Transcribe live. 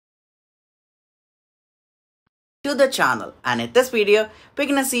to the channel, and in this video we're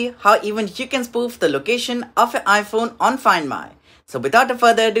gonna see how even you can spoof the location of your iPhone on FindMy. So without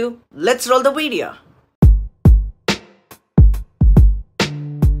further ado, let's roll the video.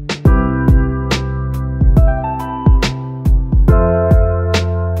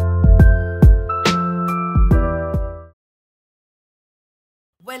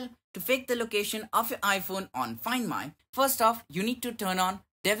 Well, to fake the location of your iPhone on FindMy, first off, you need to turn on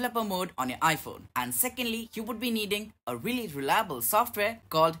developer mode on your iPhone. And secondly, you would be needing a really reliable software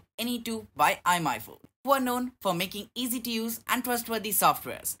called AnyTo by iMyFone, who are known for making easy to use and trustworthy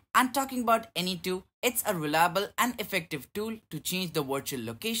softwares. And talking about AnyTo, it's a reliable and effective tool to change the virtual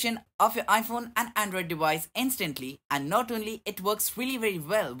location of your iPhone and Android device instantly. And not only it works really very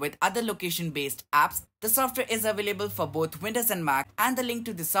well with other location-based apps, the software is available for both Windows and Mac, and the link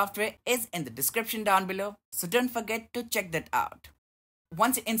to the software is in the description down below, so don't forget to check that out.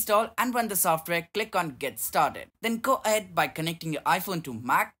 Once you install and run the software, click on Get Started. Then go ahead by connecting your iPhone to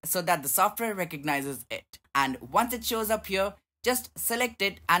Mac so that the software recognizes it. And once it shows up here, just select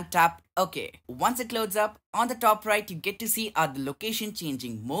it and tap OK. Once it loads up, on the top right you get to see are the location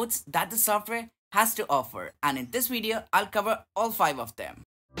changing modes that the software has to offer. And in this video, I'll cover all 5 of them.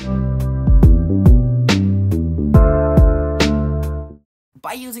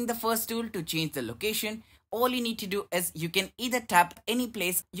 By using the first tool to change the location, all you need to do is you can either tap any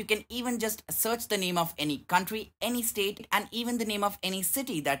place, you can even just search the name of any country, any state, and even the name of any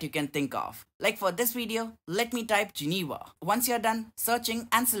city that you can think of. Like for this video, let me type Geneva. Once you're done searching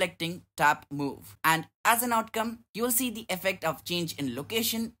and selecting, tap Move. And as an outcome, you'll see the effect of change in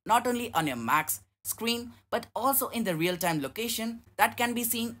location not only on your Mac's screen but also in the real-time location that can be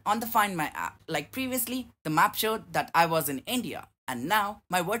seen on the FindMy app. Like previously, the map showed that I was in India, and now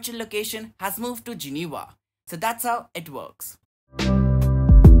my virtual location has moved to Geneva. So that's how it works.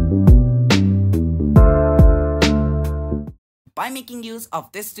 By making use of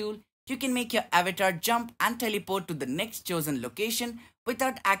this tool, you can make your avatar jump and teleport to the next chosen location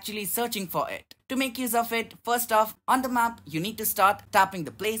without actually searching for it. To make use of it, first off, on the map, you need to start tapping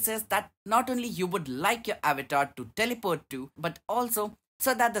the places that not only you would like your avatar to teleport to, but also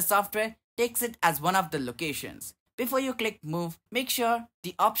so that the software takes it as one of the locations. Before you click Move, make sure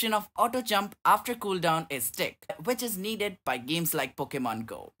the option of auto jump after cooldown is ticked, which is needed by games like Pokemon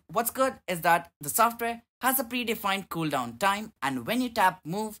Go. What's good is that the software has a predefined cooldown time, and when you tap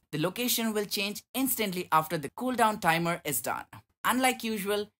Move, the location will change instantly after the cooldown timer is done. Unlike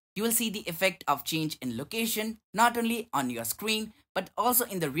usual, you will see the effect of change in location not only on your screen but also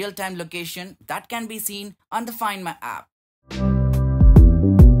in the real-time location that can be seen on the FindMy app.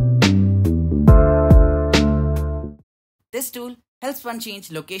 This tool helps one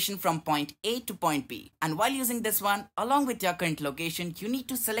change location from point A to point B. And while using this one, along with your current location, you need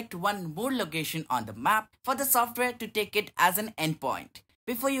to select one more location on the map for the software to take it as an endpoint.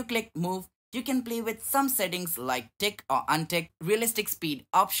 Before you click Move, you can play with some settings like tick or untick, realistic speed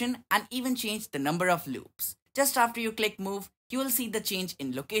option, and even change the number of loops. Just after you click Move, you will see the change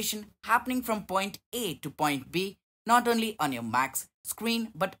in location happening from point A to point B, not only on your Mac's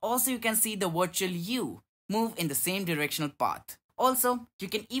screen, but also you can see the virtual you move in the same directional path. Also, you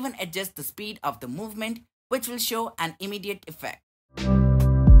can even adjust the speed of the movement, which will show an immediate effect.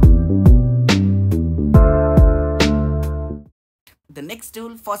 The next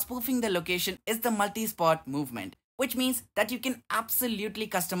tool for spoofing the location is the multi-spot movement, which means that you can absolutely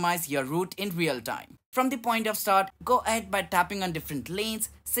customize your route in real time. From the point of start, go ahead by tapping on different lanes,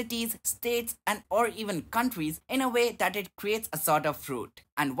 cities, states, and or even countries in a way that it creates a sort of route.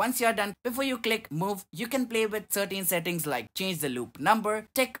 And once you're done, before you click Move, you can play with certain settings like change the loop number,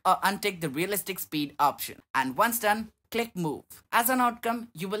 tick or untick the realistic speed option. And once done, click Move. As an outcome,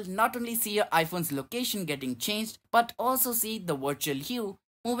 you will not only see your iPhone's location getting changed, but also see the virtual you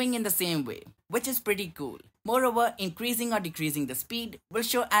moving in the same way, which is pretty cool. Moreover, increasing or decreasing the speed will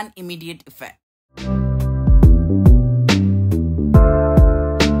show an immediate effect.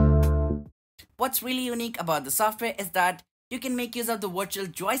 What's really unique about the software is that you can make use of the virtual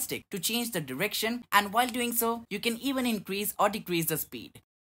joystick to change the direction, and while doing so, you can even increase or decrease the speed.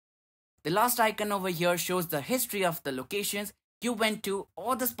 The last icon over here shows the history of the locations you went to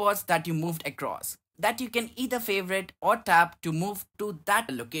or the spots that you moved across, that you can either favorite or tap to move to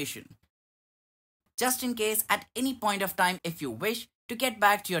that location. Just in case at any point of time, if you wish to get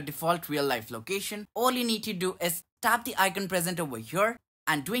back to your default real-life location, all you need to do is tap the icon present over here,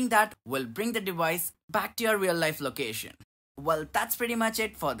 and doing that will bring the device back to your real-life location. Well, that's pretty much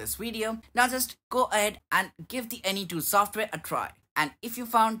it for this video. Now just go ahead and give the AnyTo software a try. And if you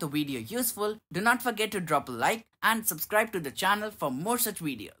found the video useful, do not forget to drop a like and subscribe to the channel for more such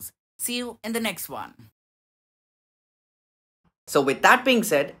videos. See you in the next one. So with that being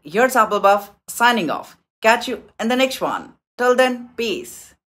said, here's Applebuff signing off. Catch you in the next one. Till then,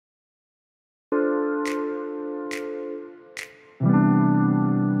 peace.